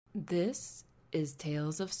This is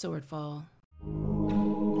Tales of Swordfall.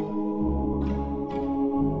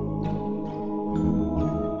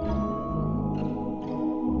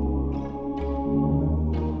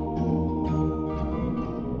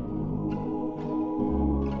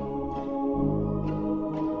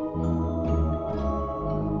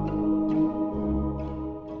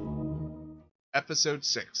 Episode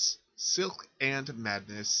 6, Silk and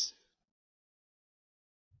Madness.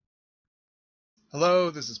 Hello,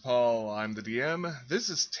 this is Paul, I'm the DM. This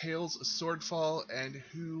is Tales of Swordfall, and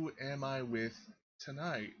who am I with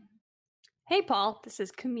tonight? Hey Paul, this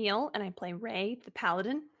is Camille, and I play Ray, the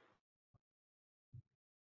Paladin.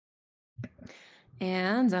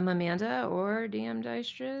 And I'm Amanda, or DM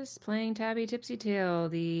Dystress, playing Tabby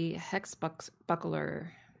Tipsytail, the Hex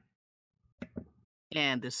Buckler.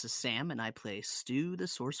 And this is Sam, and I play Stu the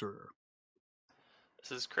Sorcerer.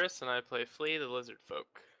 This is Chris, and I play Flea the Lizard Folk.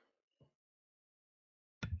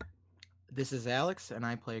 This is Alex, and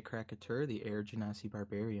I play Krakatur, the Air Genasi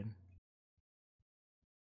Barbarian.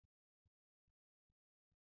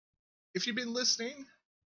 If you've been listening,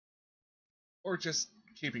 or just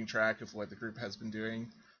keeping track of what the group has been doing,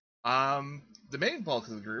 the main bulk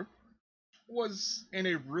of the group was in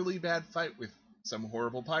a really bad fight with some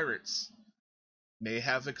horrible pirates. May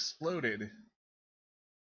have exploded.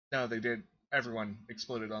 No, they did. Everyone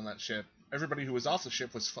exploded on that ship. Everybody who was off the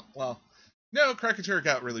ship was no, Krakatur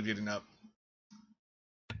got really beaten up.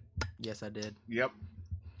 Yes, I did. Yep.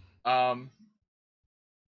 And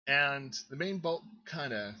the main bolt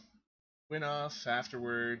kind of went off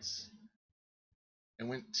afterwards and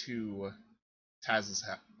went to Taz's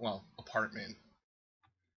apartment.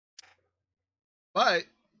 But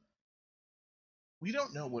we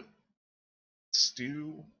don't know what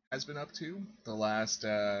Stu has been up to the last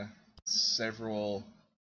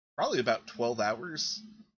probably about 12 hours.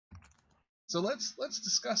 So let's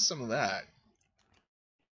discuss some of that.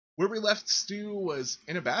 Where we left Stu was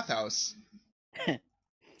in a bathhouse,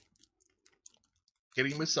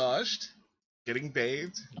 getting massaged, getting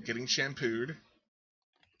bathed, getting shampooed.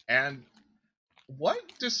 And what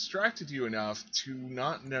distracted you enough to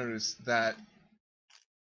not notice that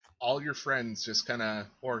all your friends just kind of,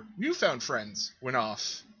 or newfound friends, went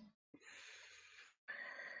off?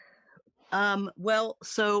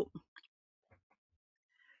 So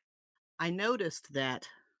I noticed that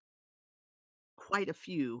quite a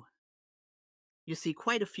few of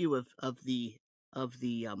the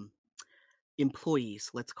employees,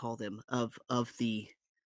 let's call them, of the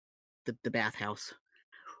bathhouse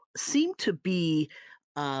seem to be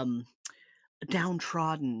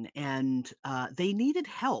downtrodden, and they needed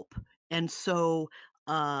help. And so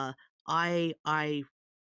I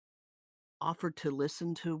offered to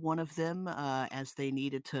listen to one of them as they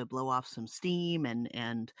needed to blow off some steam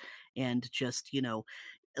and just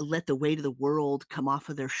let the weight of the world come off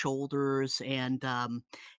of their shoulders. So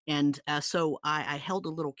I held a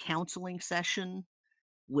little counseling session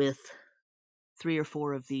with 3 or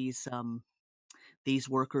 4 of these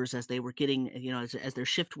workers as they were getting, as their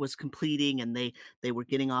shift was completing, and they were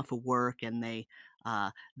getting off of work, and they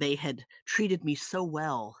had treated me so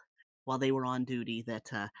well while they were on duty that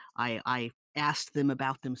I asked them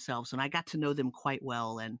about themselves, and I got to know them quite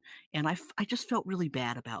well, and I just felt really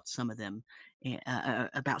bad about some of them,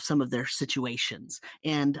 about some of their situations,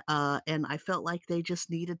 and I felt like they just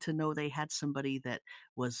needed to know they had somebody that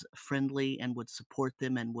was friendly and would support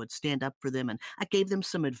them and would stand up for them. And I gave them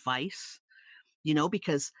some advice,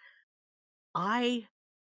 because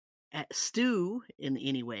Stu, in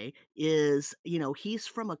any way, is, he's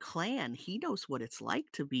from a clan. He knows what it's like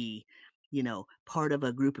to be, part of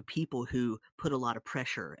a group of people who put a lot of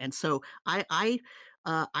pressure. And so I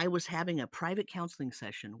was having a private counseling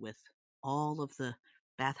session with all of the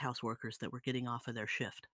bathhouse workers that were getting off of their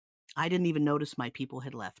shift. I didn't even notice my people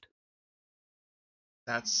had left.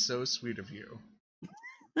 That's so sweet of you.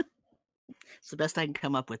 It's the best I can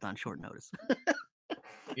come up with on short notice.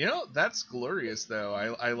 That's glorious, though.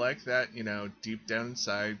 I like that, deep down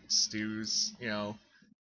inside, Stu's,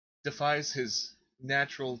 defies his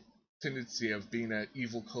natural tendency of being an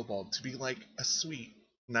evil kobold to be like a sweet,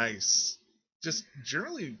 nice, just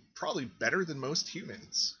generally probably better than most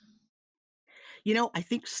humans. I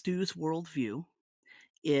think Stu's worldview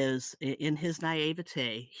is, in his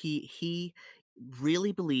naivete, he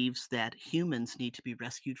really believes that humans need to be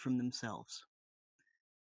rescued from themselves.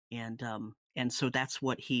 And so that's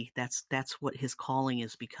what his calling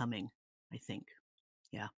is becoming, I think.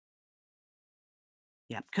 Yeah.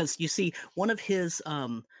 Because you see, one of his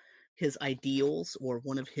ideals, or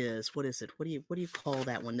one of his, what is it? What do you call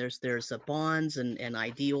that one? There's bonds and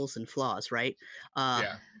ideals and flaws, right?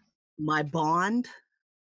 Yeah. My bond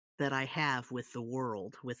that I have with the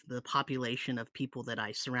world, with the population of people that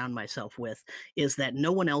I surround myself with, is that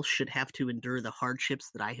no one else should have to endure the hardships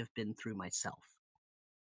that I have been through myself.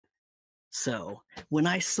 So when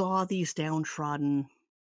I saw these downtrodden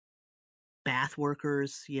bath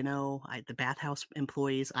workers, the bathhouse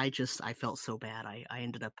employees, I felt so bad. I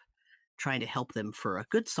ended up trying to help them for a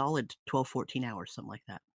good solid 12, 14 hours, something like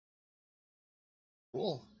that.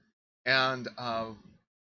 Cool. And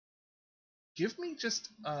give me just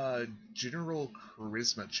a general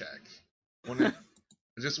charisma check. I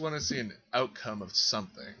just want to see an outcome of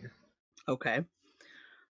something. Okay.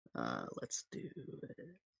 Let's do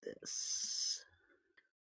this.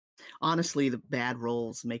 Honestly, the bad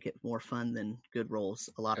rolls make it more fun than good rolls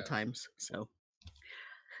a lot of times. So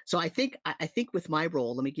I think with my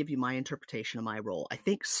roll, let me give you my interpretation of my roll. I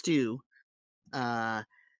think Stu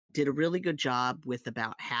did a really good job with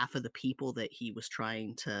about half of the people that he was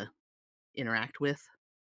trying to interact with.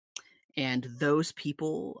 And those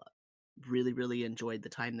people really, really enjoyed the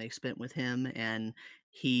time they spent with him. And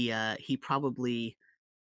he probably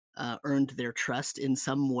earned their trust in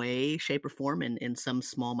some way, shape, or form, in some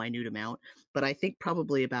small, minute amount. But I think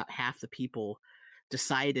probably about half the people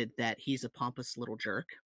decided that he's a pompous little jerk.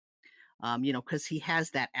 Because he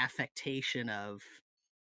has that affectation of,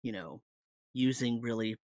 using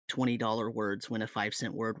really $20 words when a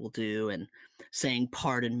 5-cent word will do, and saying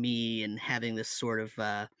 "pardon me" and having this sort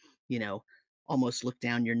of, almost look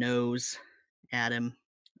down your nose at him.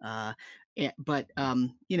 But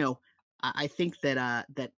I think that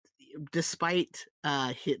despite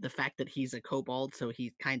the fact that he's a kobold, so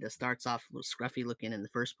he kind of starts off a little scruffy looking in the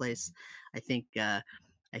first place. I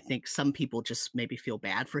think some people just maybe feel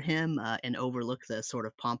bad for him and overlook the sort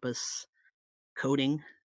of pompous coating,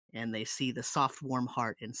 and they see the soft, warm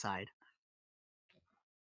heart inside.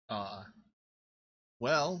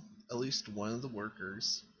 Well, at least one of the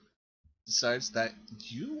workers decides that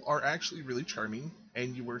you are actually really charming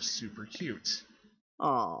and you are super cute.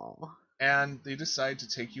 Oh. And they decide to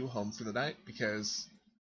take you home for the night because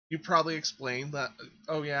you probably explained that,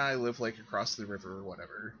 oh yeah, I live like across the river or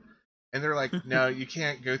whatever. And they're like, no, you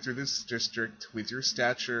can't go through this district with your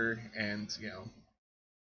stature and,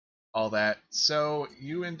 all that. So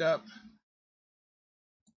you end up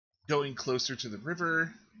going closer to the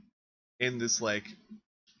river in this like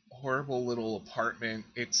horrible little apartment.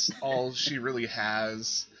 It's all she really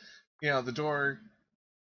has. The door,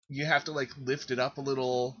 you have to like lift it up a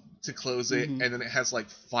little to close it, and then it has like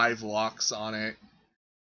 5 locks on it.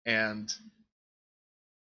 And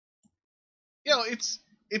it's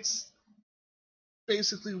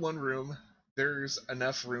basically one room. There's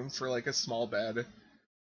enough room for like a small bed,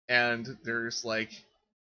 and there's like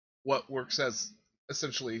what works as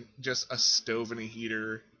essentially just a stove and a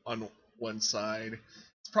heater on one side.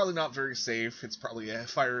 It's probably not very safe. It's probably a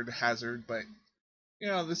fire hazard, but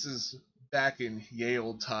this is back in ye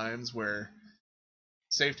old times where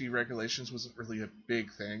safety regulations wasn't really a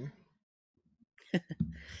big thing.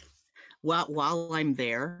 While I'm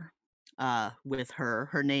there with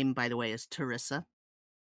her name, by the way, is Teresa,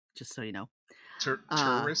 just so you know.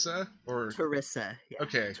 Teresa? Or Teresa. Yeah,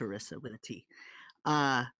 okay. Teresa with a T.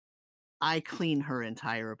 I clean her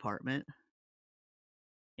entire apartment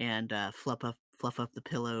and fluff up the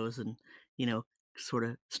pillows and, sort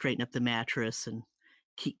of straighten up the mattress and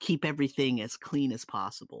keep everything as clean as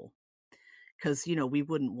possible. Because, we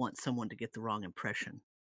wouldn't want someone to get the wrong impression.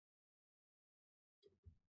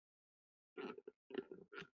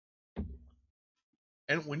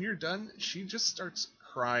 And when you're done, she just starts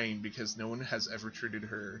crying because no one has ever treated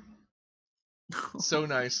her so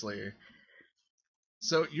nicely.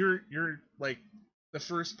 So you're like, the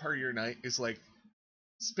first part of your night is like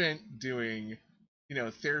spent doing,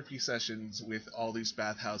 therapy sessions with all these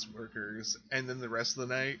bathhouse workers, and then the rest of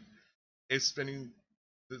the night is spending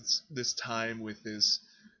this time with this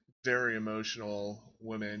very emotional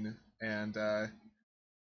woman, and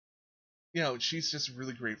she's just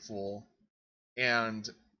really grateful, and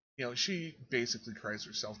she basically cries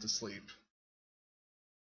herself to sleep.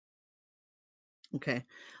 Okay.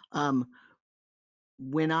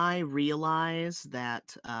 When I realize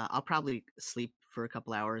that I'll probably sleep for a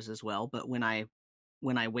couple hours as well, but when I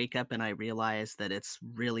wake up and I realize that it's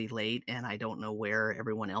really late and I don't know where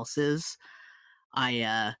everyone else is,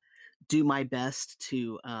 I do my best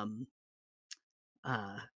to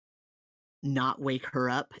not wake her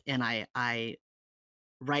up, and I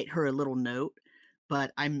write her a little note,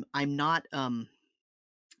 but I'm not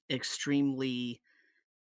extremely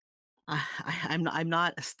I'm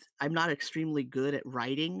not extremely good at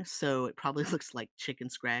writing, so it probably looks like chicken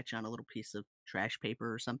scratch on a little piece of trash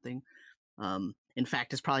paper or something. In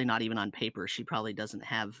fact, it's probably not even on paper. She probably doesn't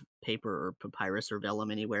have paper or papyrus or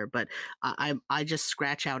vellum anywhere. But I just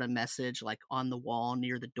scratch out a message like on the wall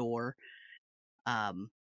near the door, um,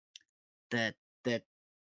 that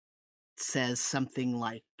says something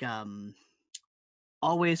like,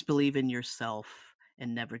 "Always believe in yourself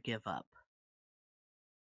and never give up."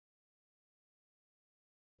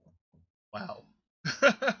 Wow.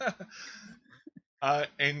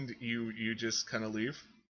 And you just kind of leave.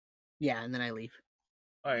 Yeah, and then I leave.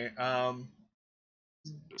 All right.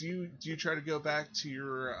 Do you try to go back to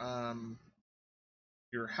your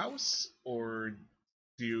house, or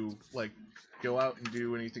do you like go out and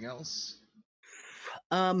do anything else?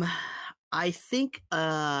 I think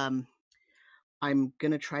I'm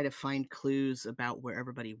gonna try to find clues about where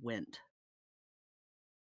everybody went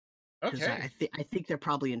because Okay. I think they're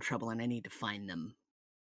probably in trouble and I need to find them.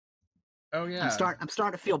 Oh I'm yeah. starting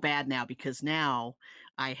to feel bad now because now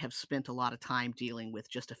I have spent a lot of time dealing with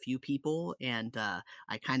just a few people, and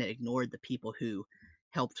I kind of ignored the people who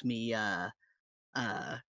helped me,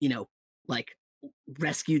 you know, like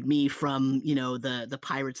rescued me from, the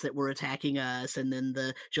pirates that were attacking us, and then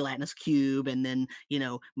the gelatinous cube, and then,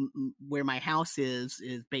 where my house is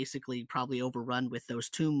basically probably overrun with those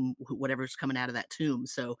whatever's coming out of that tomb.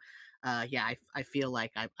 So yeah, I feel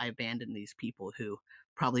like I abandoned these people who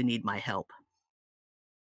probably need my help.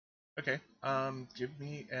 Okay. Give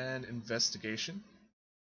me an investigation.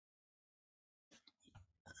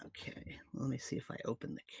 Okay, let me see if I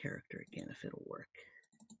open the character again, if it'll work.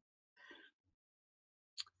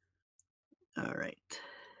 All right.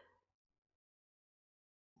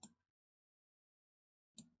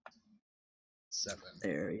 7.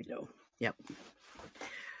 There you go. Yep.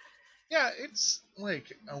 Yeah, it's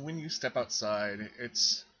like when you step outside,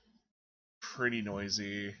 it's pretty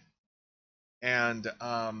noisy, and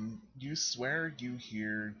you swear you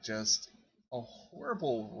hear just a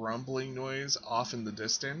horrible rumbling noise off in the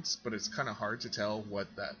distance, but it's kind of hard to tell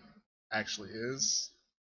what that actually is.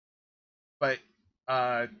 But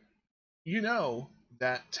uh, you know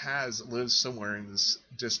that Taz lives somewhere in this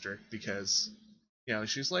district because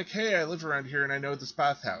she's like, "Hey, I live around here and I know this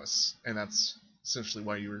bathhouse," and that's essentially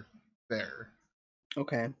why you were there.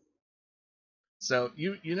 Okay. So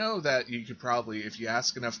you know that you could probably, if you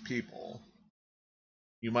ask enough people,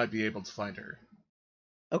 you might be able to find her.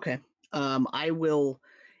 Okay. I will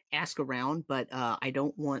ask around, but I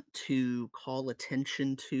don't want to call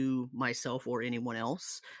attention to myself or anyone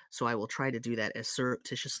else, so I will try to do that as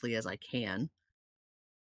surreptitiously as I can.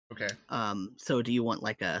 Okay. So do you want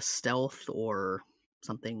like a stealth or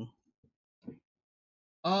something?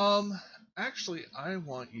 Actually, I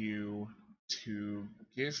want you to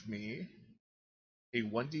give me a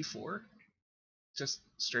 1d4, just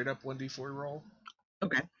straight up 1d4 roll.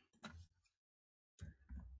 Okay.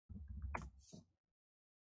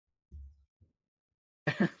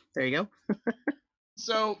 There you go.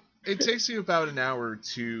 So it takes you about an hour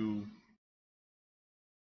to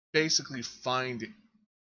basically find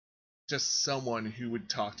just someone who would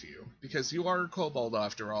talk to you, because you are a kobold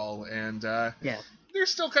after all, and Yeah. they're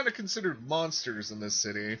still kind of considered monsters in this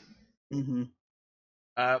city. Mm-hmm.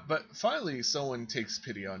 But finally, someone takes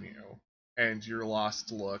pity on you and your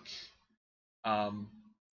lost look,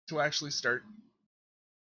 to actually start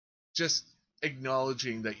just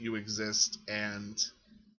acknowledging that you exist and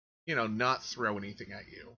not throw anything at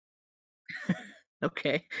you.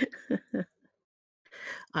 Okay.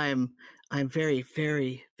 I'm I'm very,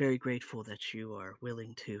 very, very grateful that you are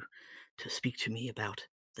willing to speak to me about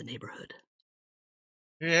the neighborhood.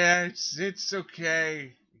 Yeah, it's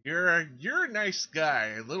okay. You're a nice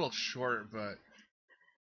guy, a little short, but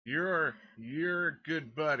you're a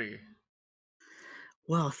good buddy.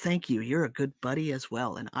 Well, thank you. You're a good buddy as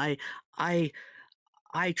well. And I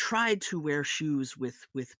I tried to wear shoes with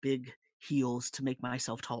big heels to make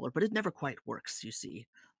myself taller, but it never quite works, you see.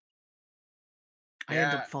 I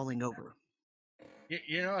end Yeah, up falling over.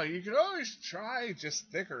 you could always try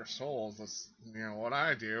just thicker soles. That's what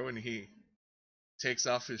I do. And he takes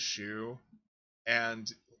off his shoe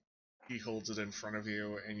and he holds it in front of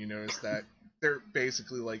you, and you notice that they're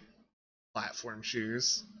basically like platform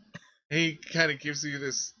shoes. And he kind of gives you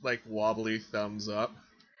this like wobbly thumbs up.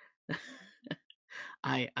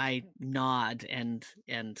 I nod, and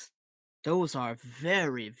those are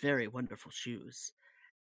very, very wonderful shoes.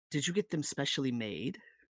 Did you get them specially made?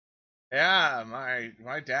 Yeah,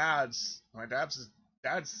 my dad's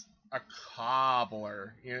a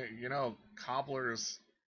cobbler. Cobblers,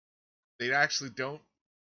 they actually don't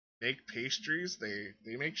make pastries.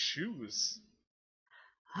 They make shoes.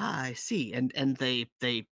 Ah, I see. And they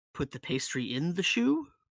put the pastry in the shoe?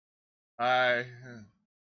 Uh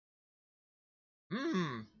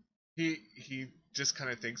Hmm. He just kind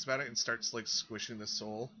of thinks about it and starts like squishing the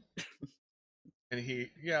soul. And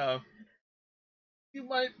you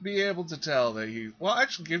might be able to tell that he. Well,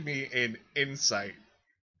 actually, give me an insight.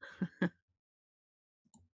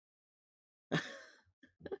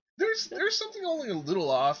 There's something only a little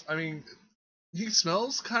off. I mean, he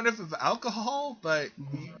smells kind of alcohol, but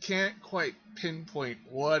you can't quite pinpoint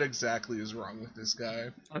what exactly is wrong with this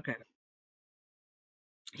guy. Okay.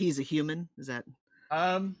 He's a human. Is that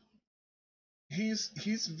Um, he's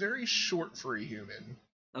very short for a human.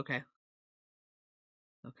 okay?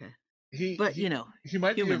 Okay. He But he he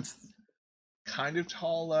might humans. be a kind of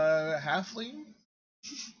tall halfling.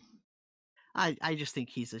 I just think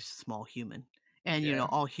he's a small human, and Yeah.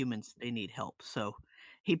 all humans, they need help. So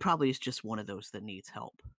he probably is just one of those that needs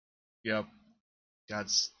help. Yep.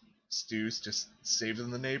 God's Stu's just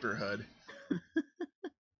saving the neighborhood.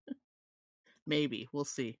 Maybe we'll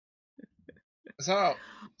see. So,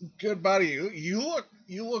 good buddy, you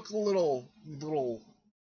look a little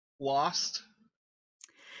lost.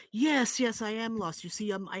 Yes, I am lost. You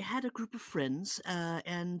see, I had a group of friends,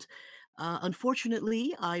 and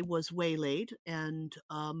unfortunately, I was waylaid, and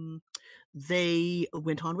they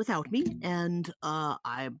went on without me, and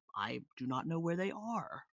I do not know where they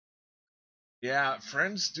are. Yeah,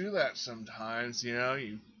 friends do that sometimes.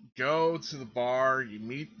 You go to the bar, you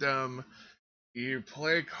meet them, you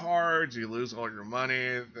play cards, you lose all your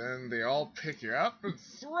money, then they all pick you up and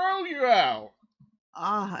throw you out.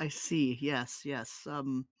 Ah, I see. Yes. Yes.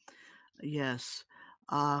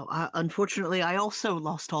 Unfortunately, I also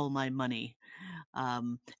lost all my money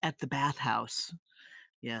at the bathhouse.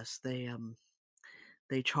 Yes, they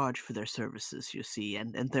charge for their services, you see,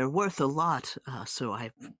 and they're worth a lot. So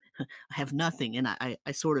I I have nothing, and I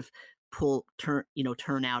sort of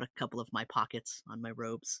turn out a couple of my pockets on my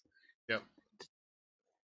robes. Yep.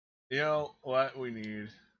 You know what we need?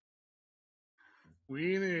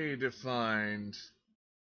 We need to find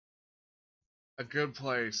a good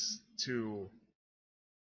place to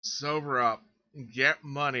sober up, get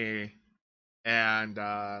money, and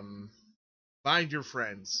find your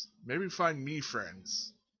friends. Maybe find me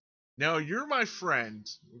friends. Now you're my friend.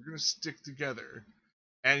 We're gonna stick together.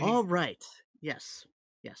 And he All right. Yes.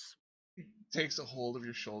 takes a hold of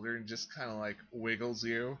your shoulder and just kind of like wiggles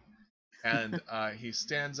you. And he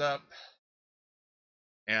stands up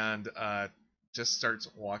and just starts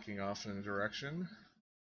walking off in a direction.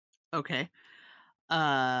 Okay.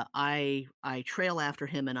 I trail after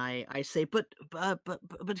him, and I say, but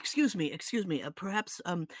excuse me, perhaps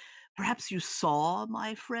you saw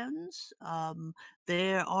my friends.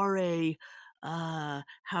 There are a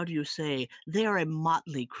how do you say, they are a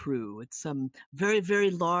motley crew. It's some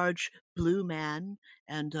very large blue man,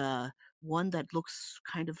 and one that looks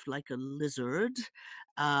kind of like a lizard,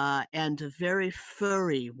 and a very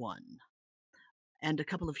furry one, and a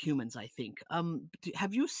couple of humans, I think.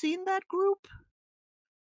 Have you seen that group?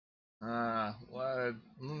 What?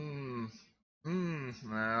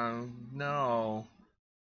 No.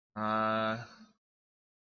 Uh,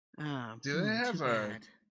 do they Too have a? bad.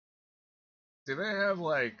 Do they have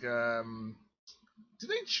like Do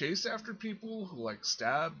they chase after people who like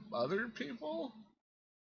stab other people?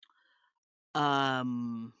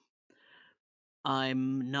 Um,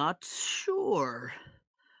 I'm not sure.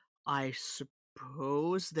 I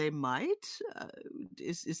suppose they might.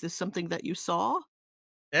 Is this something that you saw?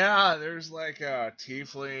 Yeah, there's like a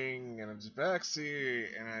tiefling and a Zbexi,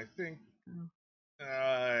 and I think Mm.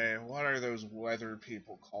 what are those weather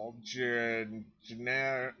people called?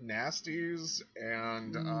 Nasties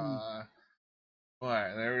and Mm.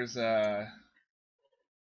 what? There's a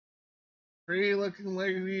pretty looking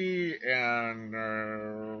lady and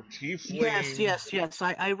Yes,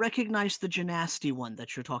 tiefling. I recognize the Genasti one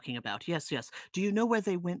that you're talking about. Yes. Do you know where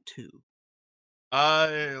they went to?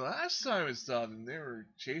 Last time I saw them, they were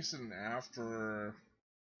chasing after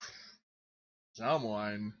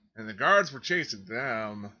someone, and the guards were chasing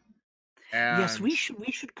them. Yes, And we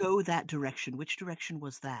should go that direction. Which direction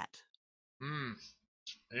was that? hmm,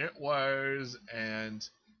 it was, and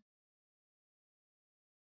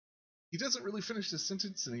he doesn't really finish the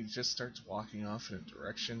sentence, and he just starts walking off in a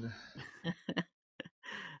direction.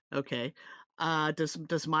 Okay.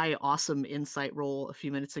 Does my awesome insight roll a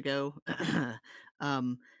few minutes ago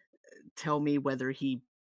um tell me whether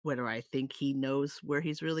I think he knows where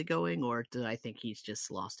he's really going, or do I think he's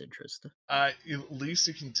just lost interest? At least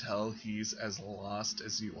you can tell he's as lost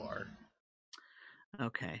as you are.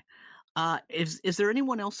 Okay. Is there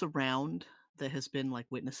anyone else around that has been like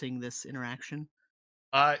witnessing this interaction?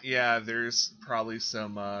 Yeah, there's probably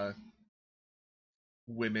some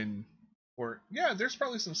women Or yeah, there's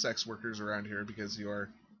probably some sex workers around here because you are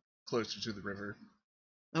closer to the river.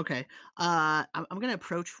 Okay. I'm gonna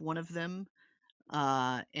approach one of them,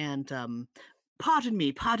 and pardon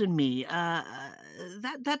me, pardon me.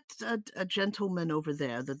 That a gentleman over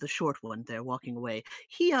there, the short one there, walking away.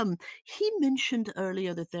 He mentioned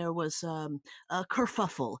earlier that there was a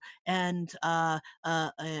kerfuffle and a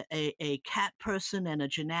cat person and a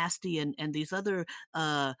gymnasty and these other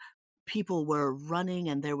people were running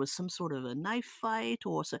and there was some sort of a knife fight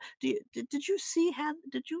or so. Did you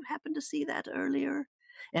did you happen to see that earlier?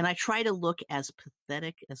 And I try to look as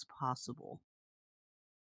pathetic as possible.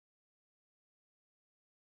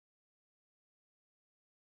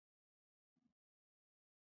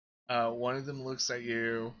 One of them looks at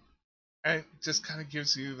you and just kind of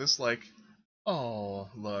gives you this like, oh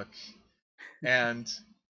look, and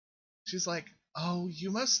she's like, oh,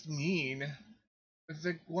 you must mean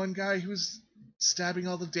the one guy who's stabbing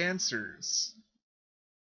all the dancers.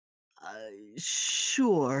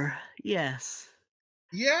 Sure, yes.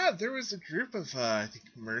 Yeah, there was a group of I think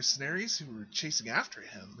mercenaries who were chasing after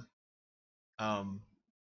him. Um,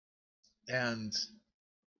 and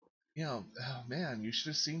oh man, you should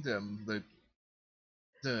have seen them.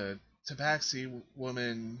 The tabaxi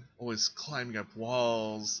woman was climbing up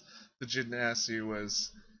walls. The gymnasty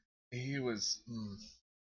was he was.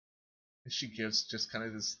 She gives just kind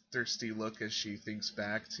of this thirsty look as she thinks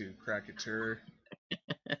back to Krakatur,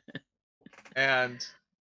 and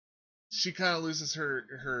she kind of loses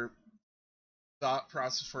her thought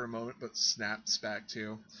process for a moment, but snaps back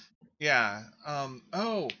to, yeah.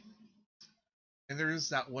 Oh, and there is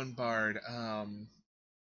that one bard.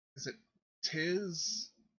 Is it Tiz?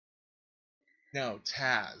 No,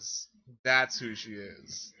 Taz. That's who she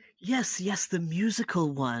is. Yes, yes, the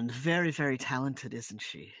musical one. Very, very talented, isn't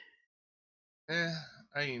she? I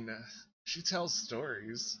mean, she tells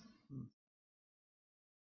stories, Hmm.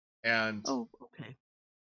 and Oh, okay.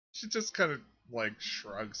 she just kind of like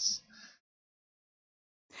shrugs.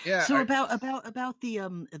 Yeah. So about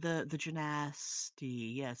the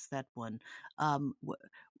gymnasty, yes, that one.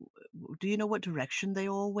 Do you know what direction they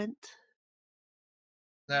all went?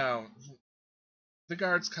 Now, the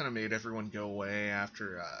guards kind of made everyone go away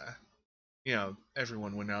after,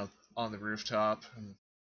 everyone went out on the rooftop. And,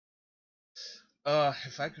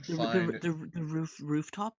 if I could find. The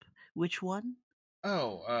rooftop? Which one?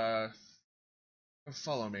 Oh,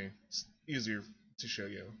 follow me. It's easier to show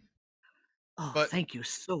you. Oh, But thank you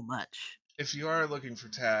so much. if you are looking for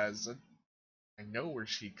Taz, I know where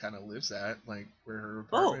she kind of lives at, like where her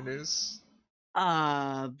Oh, apartment is.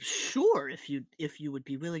 sure, if you would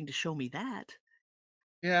be willing to show me that.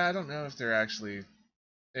 Yeah, I don't know if they're actually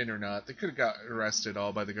in or not. They could have got arrested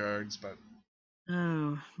all by the guards, but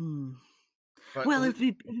Oh, well, it'd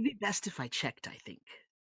be best if I checked, I think.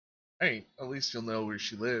 hey, at least you'll know where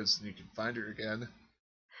she lives and you can find her again.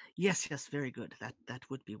 Yes, yes, very good. That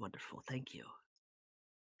would be wonderful. Thank you.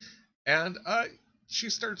 And she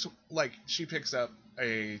starts she picks up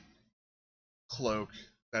a cloak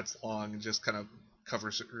that's long and just kind of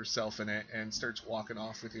covers herself in it and starts walking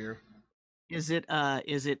off with you. Is it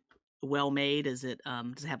well made? Is it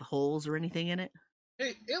does it have holes or anything in it?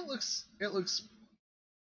 It looks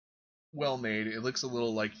well made. It looks a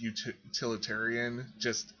little like utilitarian.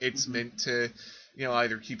 Just it's meant to,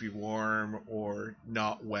 either keep you warm or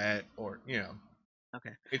not wet or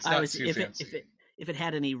Okay. It's not too fancy. If it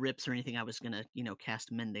had any rips or anything, I was gonna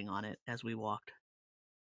cast mending on it as we walked.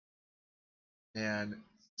 And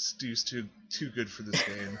Stu's too good for this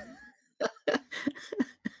game.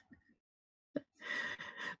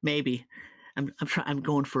 Maybe. I'm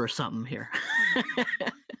going for something here.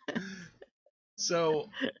 So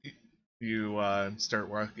you start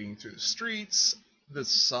walking through the streets. The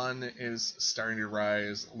sun is starting to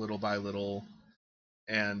rise little by little,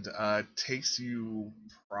 and takes you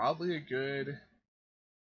probably a good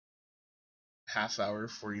half hour,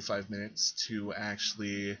 45 minutes to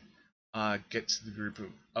actually get to the group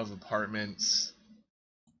of apartments.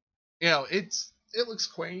 It looks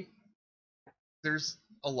quaint. There's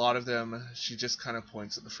a lot of them. She just kind of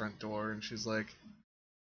points at the front door and she's like,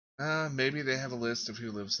 maybe they have a list of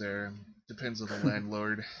who lives there. Depends on the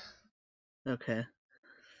landlord. Okay.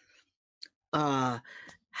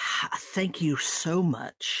 Thank you so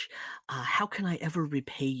much. How can I ever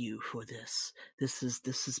repay you for this? This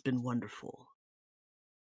has been wonderful.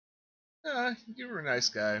 You were a nice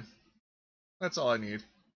guy. That's all I need.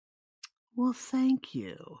 Well, thank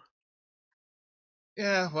you.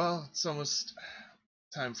 Yeah, well, it's almost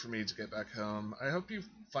time for me to get back home. I hope you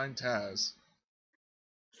find Taz.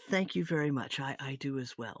 Thank you very much. I do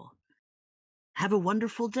as well. Have a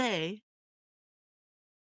wonderful day.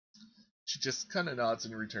 She just kind of nods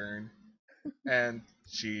in return, and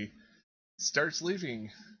she starts leaving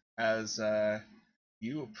as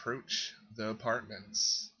you approach the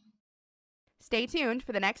apartments. Stay tuned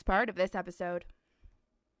for the next part of this episode.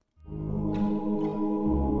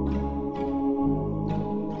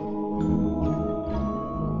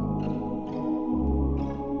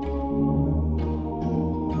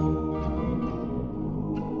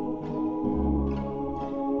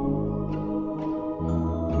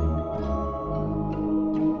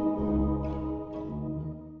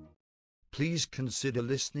 Please consider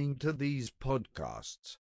listening to these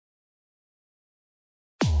podcasts.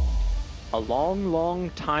 A long, long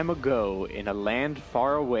time ago, in a land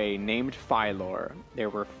far away named Phylor, there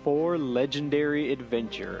were 4 legendary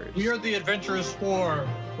adventurers. We are the Adventurers 4,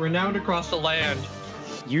 renowned across the land.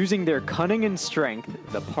 Using their cunning and strength,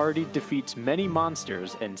 the party defeats many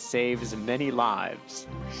monsters and saves many lives.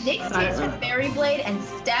 Nick takes her fairy blade and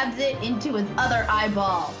stabs it into his other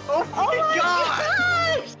eyeball. Oh my god!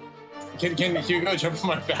 Can you go jump on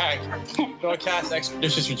my back? Do I cast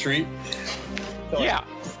Expeditious Retreat? Yeah.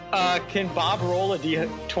 Can Bob roll a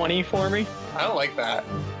D20 for me? I don't like that.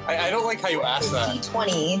 I don't like how you asked that.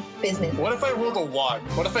 D20 business. What if I rolled a 1?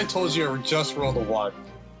 What if I told you I just rolled a 1?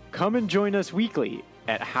 Come and join us weekly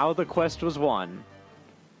at How the Quest Was Won.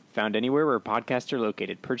 Found anywhere where podcasts are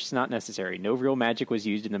located. Purchase not necessary. No real magic was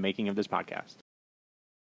used in the making of this podcast.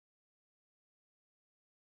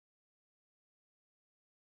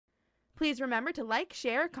 Please remember to like,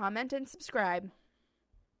 share, comment, and subscribe.